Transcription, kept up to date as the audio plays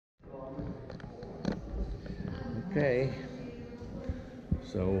Okay,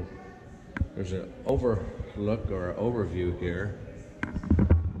 so there's an overlook or overview here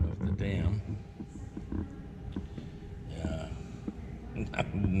of the dam.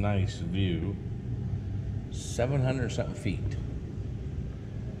 Nice view. 700 something feet.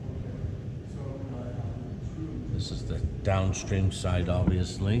 This is the downstream side,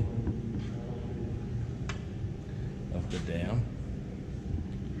 obviously, of the dam.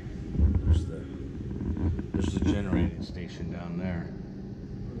 There's the generating station down there.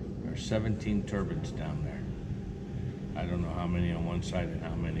 There are 17 turbines down there. I don't know how many on one side and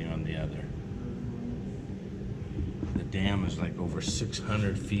how many on the other. The dam is like over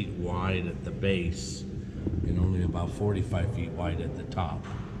 600 feet wide at the base and only about 45 feet wide at the top.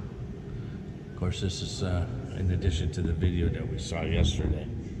 Of course, this is in addition to the video that we saw yesterday.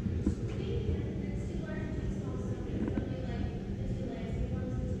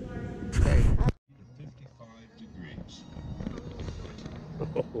 Okay. 55 degrees.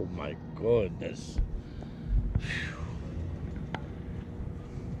 Oh my goodness.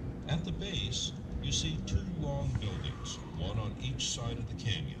 At the base, you see two long buildings, one on each side of the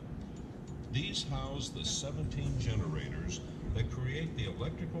canyon. These house the 17 generators that create the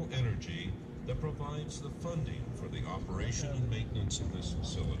electrical energy that provides the funding for the operation and maintenance of this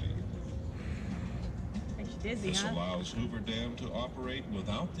facility. Makes you dizzy, This huh? allows Hoover Dam to operate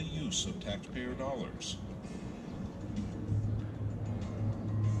without the use of taxpayer dollars.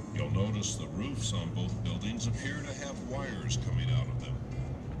 You'll notice the roofs on both buildings appear to have wires coming out of them.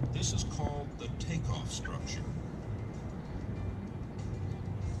 This is called the takeoff structure.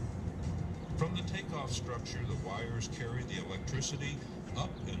 From the takeoff structure, the wires carry the electricity up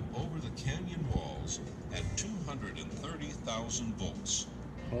and over the canyon walls at 230,000 volts.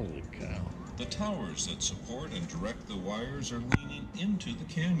 Holy cow. The towers that support and direct the wires are leaning into the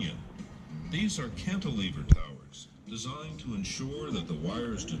canyon. These are cantilever towers, designed to ensure that the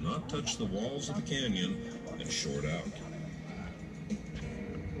wires do not touch the walls of the canyon and short out.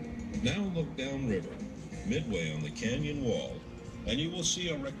 Now look downriver, midway on the canyon wall, and you will see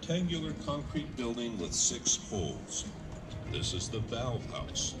a rectangular concrete building with 6 holes. This is the valve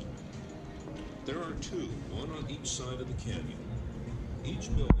house. There are two, one on each side of the canyon. Each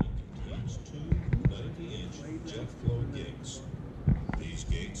building contains two 90-inch jet flow gates. These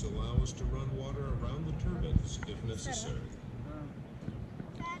gates allow us to run water around the turbines if necessary.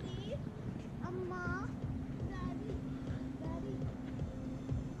 Daddy, Amma, Daddy.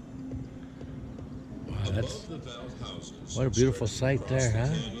 Wow, Above the valve houses, what a beautiful stretching sight across there, the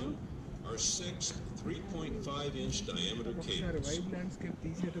huh? canyon, are 6 3.5-inch diameter cables.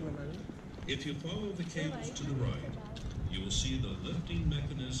 If you follow the cables to the right, you will see the lifting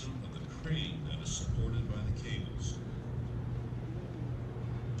mechanism of the crane that is supported by the cables.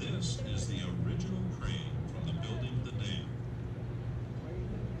 This is the original crane from the building of the dam.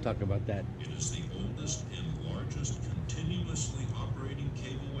 Talk about that. It is the oldest and largest continuously operating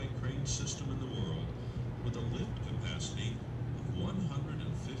cableway crane system in the world, with a lift capacity of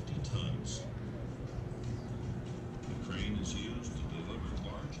 150 tons. The crane is used to deliver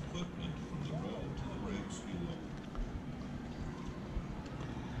large equipment from the road to the ramps below.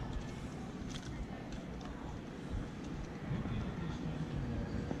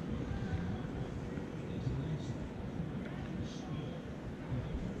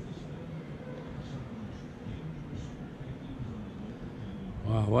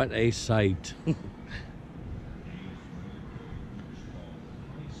 Wow, what a sight.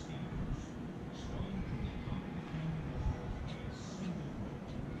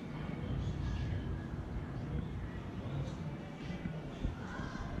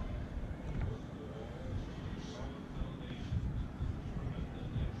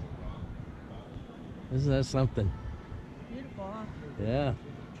 Isn't that something? Beautiful, huh? Yeah.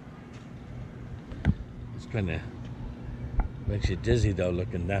 It's kind of makes you dizzy though,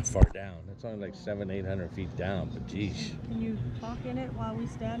 looking that far down. It's only like 700-800 feet down, but geez. Can you talk in it while we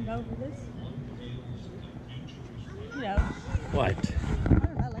stand over this? You know, What? I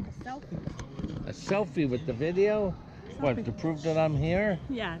don't know, like a selfie. A selfie with the video? What, to prove that I'm here?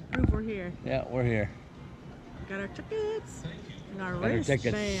 Yeah, prove we're here. Yeah, we're here. Got our tickets and our Got our tickets.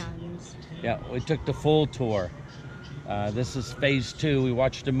 wristbands. Yeah, we took the full tour. This is phase 2. We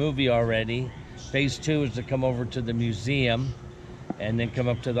watched the movie already. Phase 2 is to come over to the museum and then come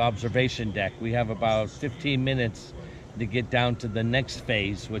up to the observation deck. We have about 15 minutes to get down to the next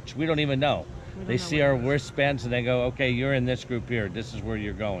phase, which we don't even know. They see our wristbands and they go, okay, you're in this group here. This is where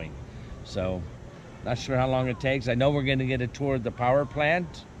you're going. So, not sure how long it takes. I know we're going to get a tour of the power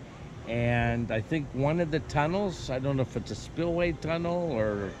plant. And I think one of the tunnels, I don't know if it's a spillway tunnel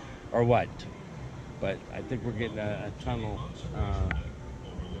or what. but I think we're getting a tunnel,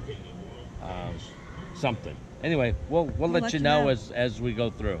 something. Anyway, we'll let you know as we go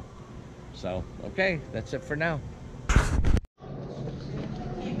through. So, okay, that's it for now.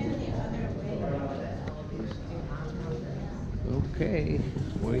 Okay,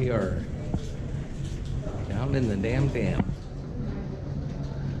 we are down in the dam.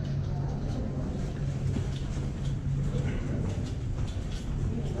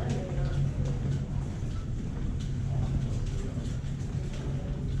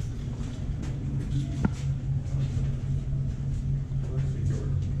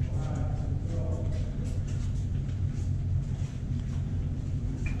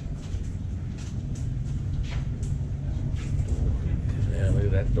 Yeah, look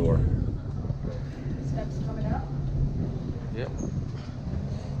at that door. Steps coming up. Yep.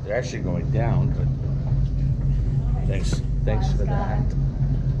 They're actually going down, but thanks for that.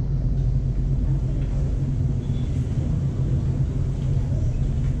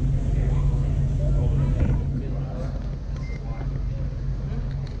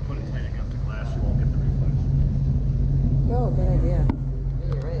 Put it tight against the glass, you won't get the reflection. Oh, good idea.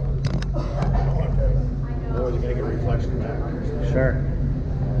 You're right. Otherwise, you're gonna get reflection back. Sure.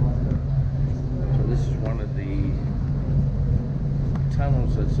 So this is one of the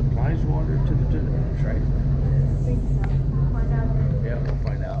tunnels that supplies water to the generators, right? Yeah, we'll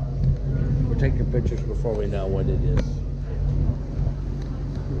find out. We're taking pictures before we know what it is.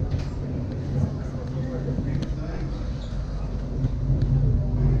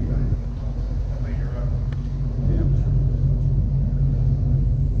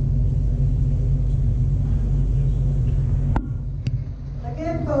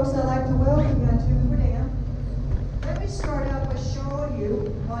 Again, folks, I'd like to welcome you to Hoover Dam. Let me start out by showing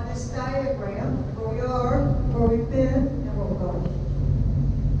you on this diagram where we are, where we've been, and where we're going.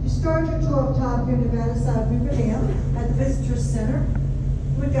 You start your tour up top here in Nevada side of Hoover Dam at the Visitor Center.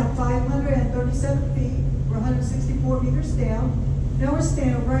 We've got 537 feet. We're 164 meters down. Now we're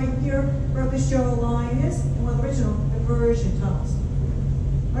standing right here where the show line is and where the original diversion tunnels.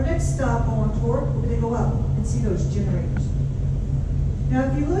 Our next stop on tour, we're going to go up and see those generators. Now,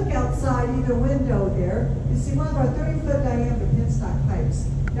 if you look outside either window there, you see one of our 30-foot diameter penstock pipes.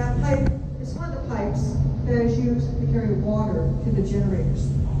 That pipe is one of the pipes that is used to carry water to the generators.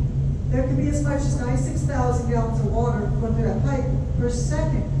 There can be as much as 96,000 gallons of water going through that pipe per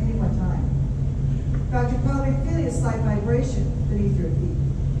second at any one time. In fact, you're probably feeling a slight vibration beneath your feet.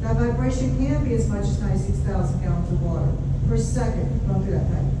 That vibration can be as much as 96,000 gallons of water per second going through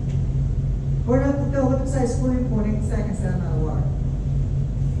that pipe. We're enough to fill liquid-sized swimming pool in 8 seconds that amount of water.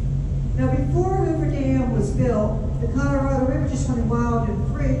 Now, before Hoover Dam was built, the Colorado River just running wild and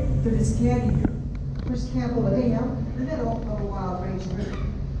free through this canyon here. First Campbell Dam, in the middle of a wild raging river.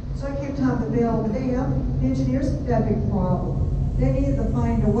 So it came time to build the dam. The engineers had a big problem. They needed to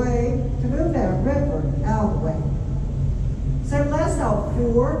find a way to move that river out of the way. So they blasted out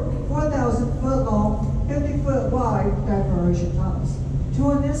 4,000 foot long, 50 foot wide diversion tunnels. 2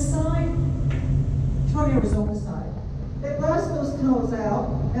 on this side, 2 on the Arizona side. They blasted those tunnels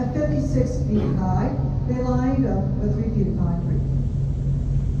out at 56 feet high. They lined them with 3 feet of concrete.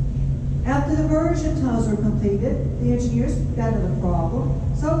 After the diversion tunnels were completed, the engineers got another problem.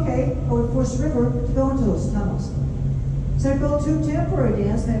 It's okay, but we forced the river to go into those tunnels. So they built 2 temporary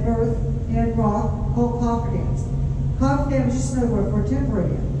dams made of earth and rock called coffer dams. Coffer dam is just another word for a temporary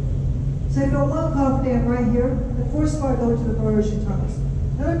dam. So they built one coffer dam right here that forced water to go into the diversion tunnels.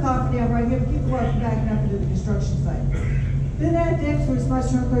 Another coffer dam right here to keep the water from backing up into the construction site. Then that dam was much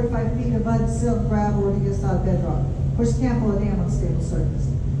 135 feet of mud, silt, and gravel when it gets out of bedrock. Of course, can't build a dam on a stable surface.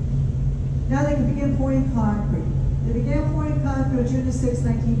 Now they can begin pouring concrete. They began pouring concrete on June 6,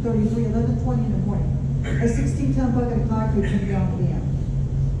 1933, 11:20 in the morning. A 16-ton bucket of concrete came down the dam.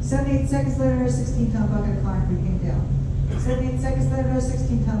 78 seconds later, a 16-ton bucket of concrete came down. 78 seconds later, a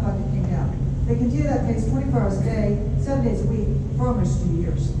 16-ton bucket came down. They continue that pace 24 hours a day, 7 days a week, for almost 2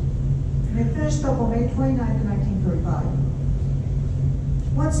 years. And they finished up on May 29, 1935.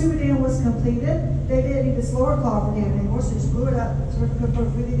 Once Hoover Dam was completed, they didn't need this lower coffer dam anymore, so just blew it up so we could put it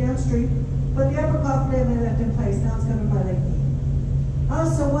really downstream. But the upper coffer dam they left in place. Now it's covered by Lake Mead.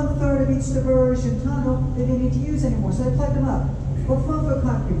 Also, 1/3 of each diversion tunnel they didn't need to use anymore, so they plugged them up with 1-foot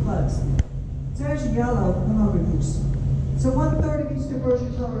concrete plugs. So there's your yellow and overuse. So 1/3 of each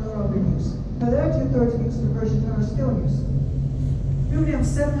diversion tunnel are overuse. Now the other 2/3 of each diversion tunnel are still in use. Hoover Dam is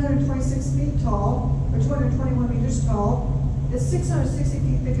 726 feet tall, or 221 meters tall. It's 660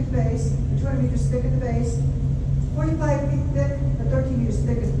 feet thick at the base, or 200 meters thick at the base, 45 feet thick, or 13 meters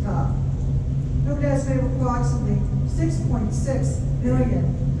thick at the top. Hoover Dam is made of approximately 6.6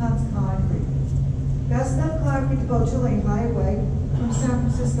 billion tons of concrete. called two-lane highway from San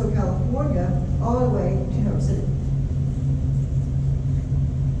Francisco, California, all the way to New York City.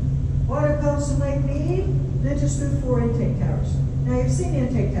 Water comes from Lake Mead, then just through 4 intake towers. Now you've seen the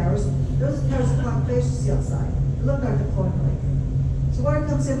intake towers. Those are towers of clock face you see outside. They look like a flowing lake. So water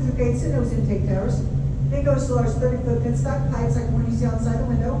comes in through gates in those intake towers. Then goes to large 30-foot pinstock pipes like the one you see outside the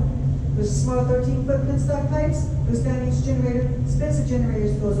window. There's small 13-foot pinstock pipes, goes down each generator, spins the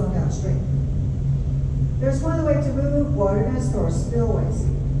generators, goes on downstream. There's one other way to move water, and that's through our spillways.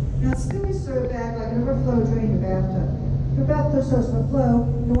 Now spillways throw it back like an overflow drain in your bathtub. If your bathtub starts to flow,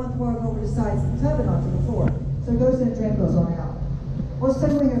 you want the water to go over the sides of the tub and onto the floor. So it goes in and drain goes on out. Well,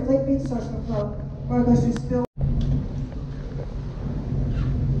 suddenly here, if Lake Mead starts to flow, water goes through spill.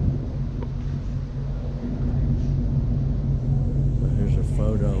 Here's a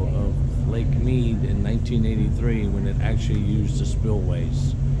photo of Lake Mead in 1983 when it actually used the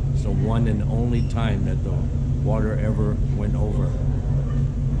spillways. It's the one and only time that the water ever went over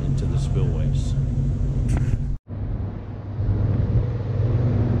into the spillways.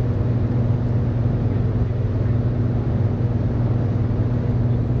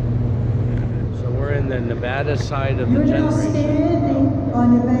 So we're in the Nevada side of the You're now generation. standing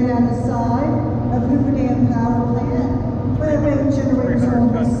on the Nevada side of Hoover Dam power plant. We have generators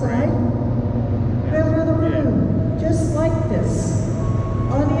on this side. We have another room, just like this,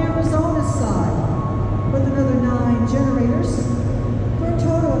 on the Arizona side, with another 9 generators, for a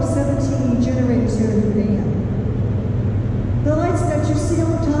total of 17 generators here at Hoover Dam. The lights that you see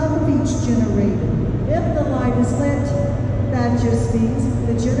on top of each generator, if the light is lit, that just means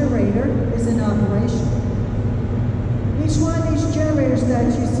the generator is in operation. Each one of these generators that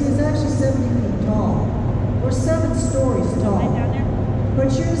you see is actually 70 feet tall, or 7 stories tall. But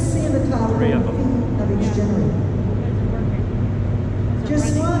you're just seeing the top 3 of 4 them. feet of each generator.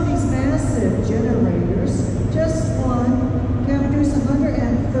 Just one of these massive generators, just one, can produce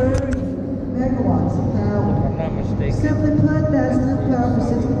 130 megawatts of If power. I'm not mistaken. Simply put, that's enough power for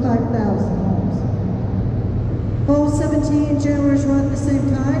 65,000 homes. All 17 generators run at the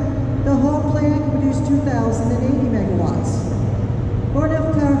same time. The whole plant can produce 2,080 megawatts, or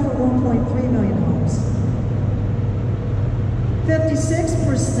enough power for 1.3 million homes.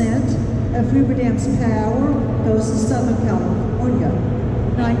 56% of Hoover Dam's power goes to Southern California,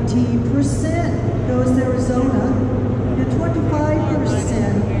 19% goes to Arizona, and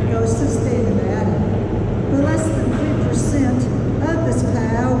 25% goes to the state of Nevada. But less than 3% of this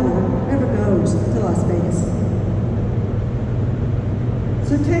power ever goes to Las Vegas.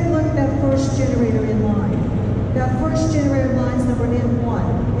 So take a look at that first generator in line. That first generator in line is numbered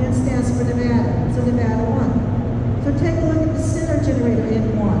N1. N stands for Nevada, so Nevada 1. So take a look at the center generator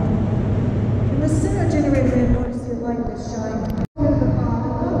N1. In the center generator N1, you see a light that's shining. At the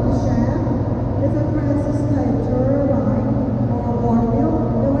bottom of the shaft is a Francis type turbine or a water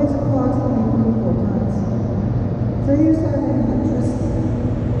wheel that weighs approximately 24 tons. So here's how they electricity.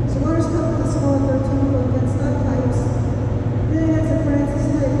 So water's coming from the small 13-foot pinstock pipes. Then it has a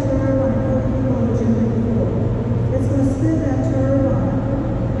Francis type turbine 40 feet on the generator floor. It's going to spin that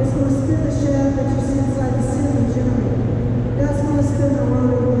turbine. It's going to spin the shaft that you see inside the center of the generator. That's going to spin the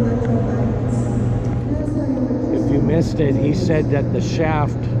rotor of electromagnets. That's how you If you missed it, he said that the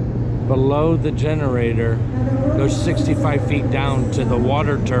shaft below the generator goes 65 feet down to the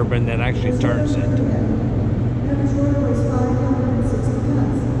water turbine that actually turns it. Average rotor weighs 560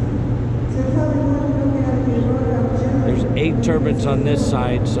 tons. So you're probably wondering, okay, how do you rotor out the generator? There's 8 turbines on this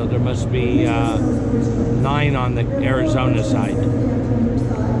side, so there must be 9 on the Arizona side,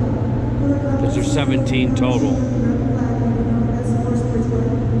 because there's 17 total. That's the first bridgeway.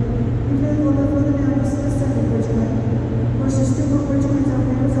 You then go a little further down, you see the second bridgeway. Of course, there's 2 more bridgeways on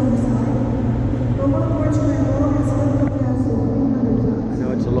the Arizona side. But one bridgeway alone has a lift capacity of 300 tons. I know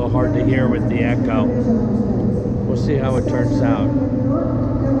it's a little hard to hear with the echo. We'll see how it turns out.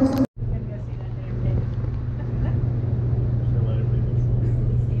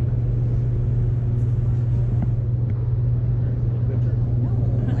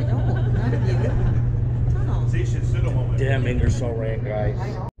 See, she should have went with Damn Ingersoll Rand, guys.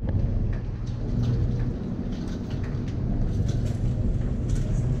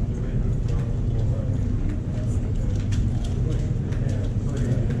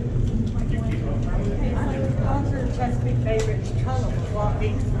 Chesapeake favorites, tunnel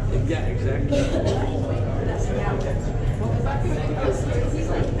walking. Yeah, exactly.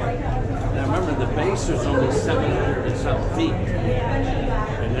 Now remember, the base is only 700 and some feet,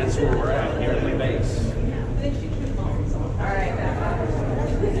 and that's where we're at here at the base.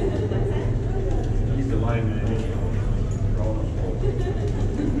 He's the lineman. And he's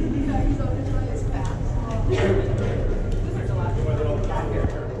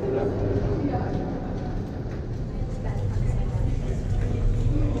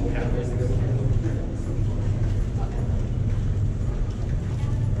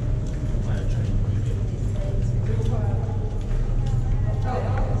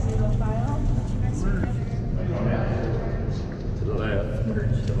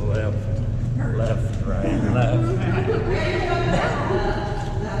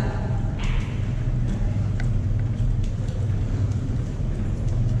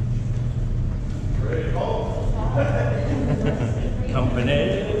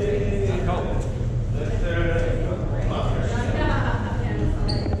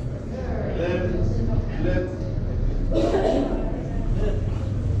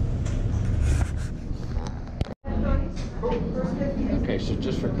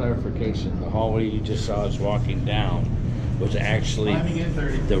location. The hallway you just saw us walking down was actually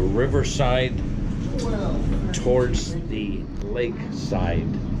the riverside towards the lake side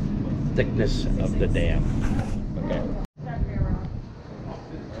thickness of the dam. Okay.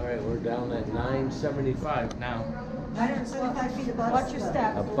 All right, we're down at 975 now. 975 feet above. Watch your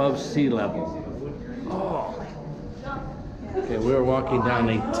step. Above sea level. Oh. Okay, we're walking down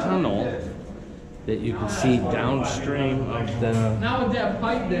a tunnel that you can see downstream of the... Now with that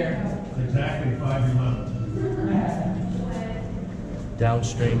pipe there. Exactly 5 miles.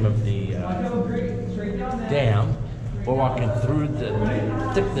 Downstream of the dam. We're walking through the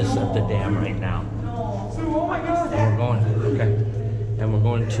thickness of the dam right now. And we're going, okay. And we're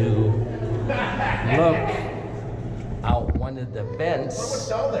going to look out one of the vents. What's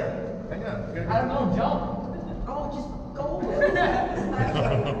down there? Hang on. I don't know, jump. Oh, just go.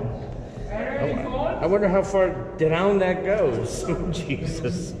 I wonder how far down that goes.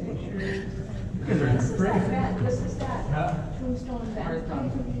 Jesus. This is that. Tombstone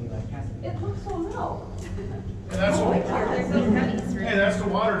vent. It looks so low. Hey, that's the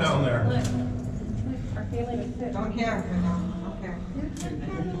water down there. Our family would fit. Don't care. Don't care.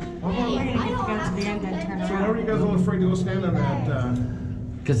 I don't have to So why were you guys all afraid to go stand on that?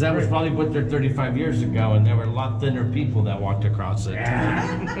 Because that was probably put there 35 years ago, and there were a lot thinner people that walked across it.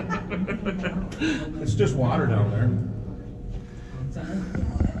 It's just water down there.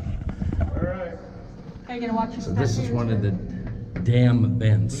 All right. Are you gonna watch your So this is one of the dam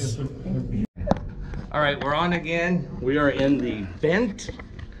vents. All right, we're on again. We are in the vent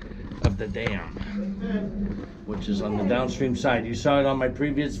of the dam, which is on the downstream side. You saw it on my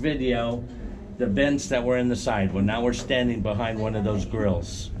previous video, the vents that were in the side. Well, now we're standing behind one of those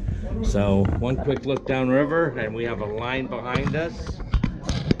grills. So one quick look downriver, and we have a line behind us.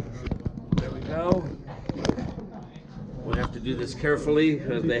 There we go. We have to do this carefully.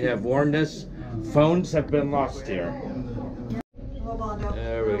 They have warned us. Phones have been lost here.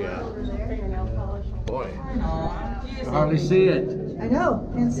 There we go. Boy, I hardly see it. I know,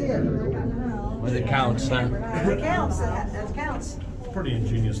 can't see it. But it counts, huh? It counts, that counts. Pretty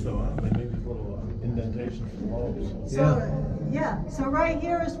ingenious though, huh? They made these little indentations for lobes. So, yeah, so right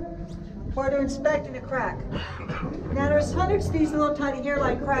here is where they're inspecting a crack. Now there's hundreds of these little tiny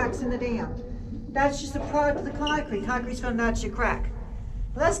hairline cracks in the dam. That's just a product of the concrete. Concrete's gonna naturally crack.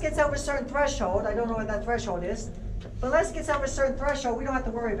 Unless it gets over a certain threshold, I don't know what that threshold is, but unless it gets over a certain threshold, we don't have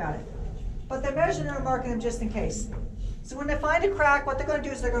to worry about it. But they're measuring and marking them just in case. So when they find a crack, what they're gonna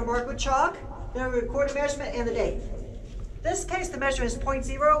do is they're gonna mark with chalk, they're gonna record the measurement and the date. In this case, the measurement is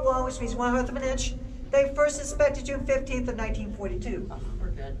 0.01, which means 1/100 of an inch. They first inspected June 15th of 1942. Oh, we're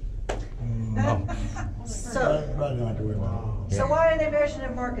good. So why are they measuring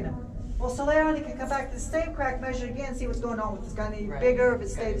and marking them? Well, so later on, they can come back to the same crack, measure it again, see what's going on with it. It's gonna get bigger, if it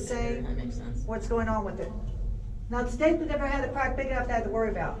stayed the same, That makes sense. what's going on with it. Now, the state that never had a crack big enough to have to worry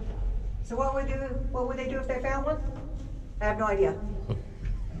about. So what would they do if they found one? I have no idea.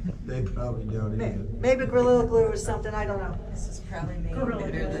 They probably don't either. Maybe Gorilla Glue or something, I don't know. This is probably made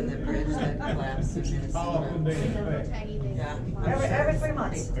better than the bridge that collapsed in How often they Minnesota. inspect? Yeah. Every 3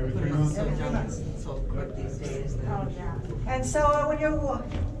 months. Every 3 Put months? so quick these days that. And so when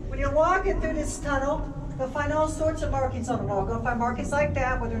you're walking through this tunnel, you'll find all sorts of markings on the wall. You'll find markings like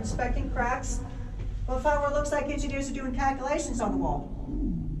that where they're inspecting cracks. You'll find what looks like engineers are doing calculations on the wall.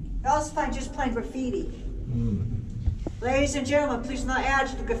 You'll also find just plain graffiti. Ladies and gentlemen, please do not add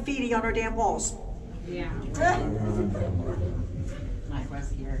to the graffiti on our damn walls. Yeah. Mike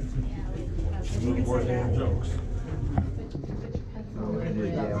was here. You can say that. Jokes.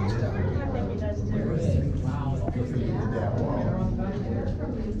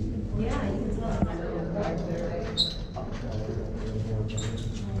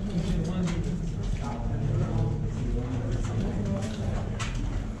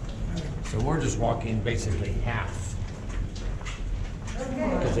 So we're just walking basically half.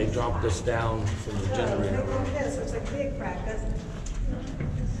 Because they dropped us down from the generator. Look at this, looks like a big crack, doesn't it?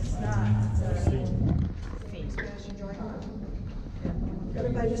 It's not.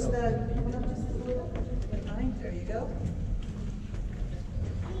 Everybody just, there you go.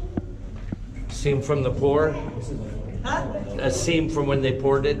 Seam from the pour? Huh? A seam from when they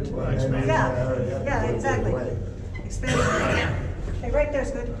poured it? Yeah, exactly. Expand it. Okay, right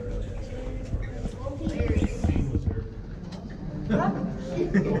there's good. Huh?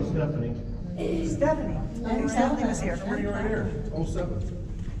 Stephanie. Stephanie. Stephanie was here. Where you were here? 07.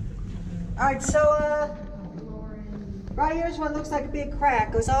 All right, so right here's one looks like a big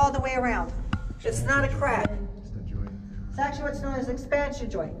crack. Goes all the way around. It's not a crack. It's actually what's known as an expansion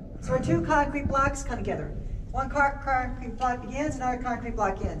joint. So where two concrete blocks come together. One concrete block begins, another concrete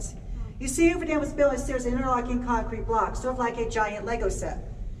block ends. You see, Hoover Dam was built in a series of interlocking concrete blocks, sort of like a giant Lego set.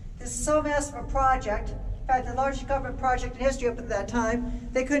 This is so massive a project, in fact, the largest government project in history up at that time,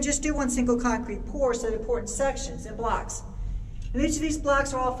 they couldn't just do one single concrete pour, so they poured in sections, in blocks. And each of these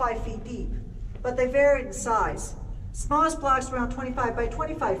blocks are all 5 feet deep, but they varied in size. Smallest blocks are around 25 by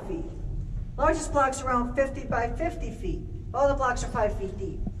 25 feet. Largest blocks are around 50 by 50 feet. All the blocks are 5 feet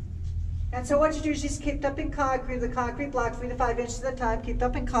deep. And so what you do is just keep it up in concrete, the concrete block 3 to 5 inches at a time, keep it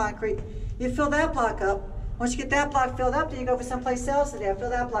up in concrete. You fill that block up. Once you get that block filled up, then you go over someplace else today. Fill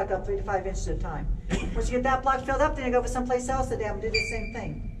that block up 3 to 5 inches at a time. Once you get that block filled up, then you go over someplace else today and do the same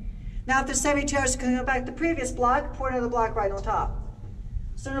thing. Now if the semi-terrace can go back to the previous block, pour another block right on top.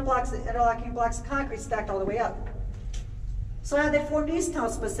 So interlocking blocks of concrete stacked all the way up. So how they formed these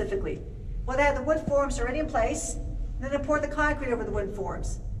tunnels specifically? Well, they had the wood forms already in place, and then they poured the concrete over the wooden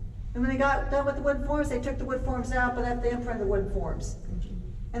forms. And when they got done with the wooden forms, they took the wood forms out, but left the imprint of the wooden forms.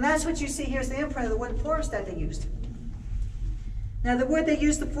 And that's what you see here is the imprint of the wooden forms that they used. Now the wood they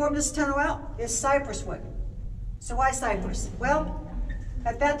used to form this tunnel out is cypress wood. So why cypress? Well,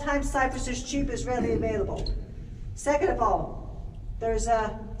 at that time cypress is cheap, is readily available. Second of all,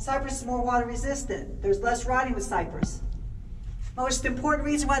 cypress is more water resistant. There's less rotting with cypress. Most important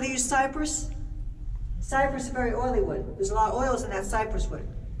reason why they use cypress? Cypress is a very oily wood. There's a lot of oils in that cypress wood.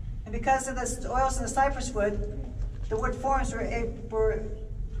 And because of the oils in the cypress wood, the wood forms were able to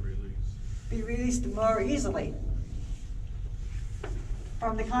be released more easily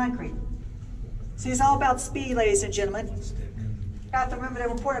from the concrete. See, it's all about speed, ladies and gentlemen. You have to remember they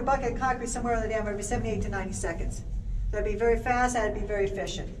were pouring a bucket of concrete somewhere on the dam every 78 to 90 seconds. That'd be very fast, that'd be very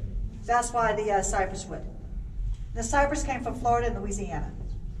efficient. That's why the cypress wood. The cypress came from Florida and Louisiana.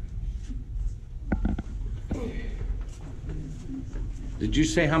 Did you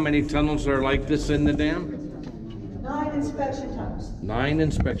say how many tunnels are like this in the dam? 9 inspection tunnels. 9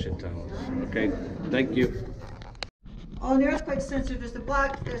 inspection tunnels. Okay, thank you. On the earthquake sensor, there's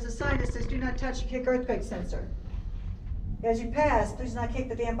a sign that says, "Do not touch or kick earthquake sensor." As you pass, please not kick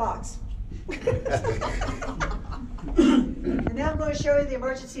the damn box. And now I'm going to show you the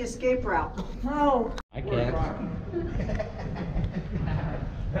emergency escape route. No. I can't.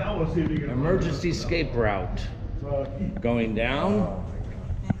 Now we'll see if you can. Emergency escape route. Going down.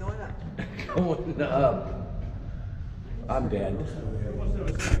 And going up. Going up. I'm dead.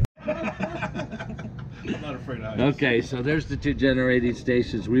 I'm not afraid of heights. Okay, so there's the 2 generating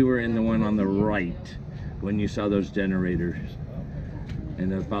stations. We were in the one on the right when you saw those generators.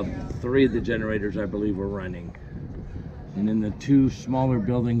 And about 3 of the generators, I believe, were running. And then the 2 smaller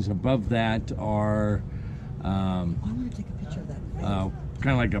buildings above that are I want to take a picture of that.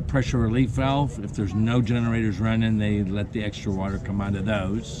 kind of like a pressure relief valve. If there's no generators running, they let the extra water come out of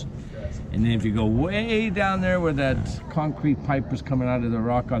those. And then if you go way down there where that concrete pipe is coming out of the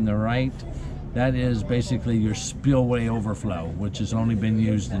rock on the right, that is basically your spillway overflow, which has only been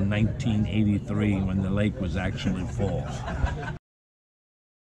used in 1983 when the lake was actually full.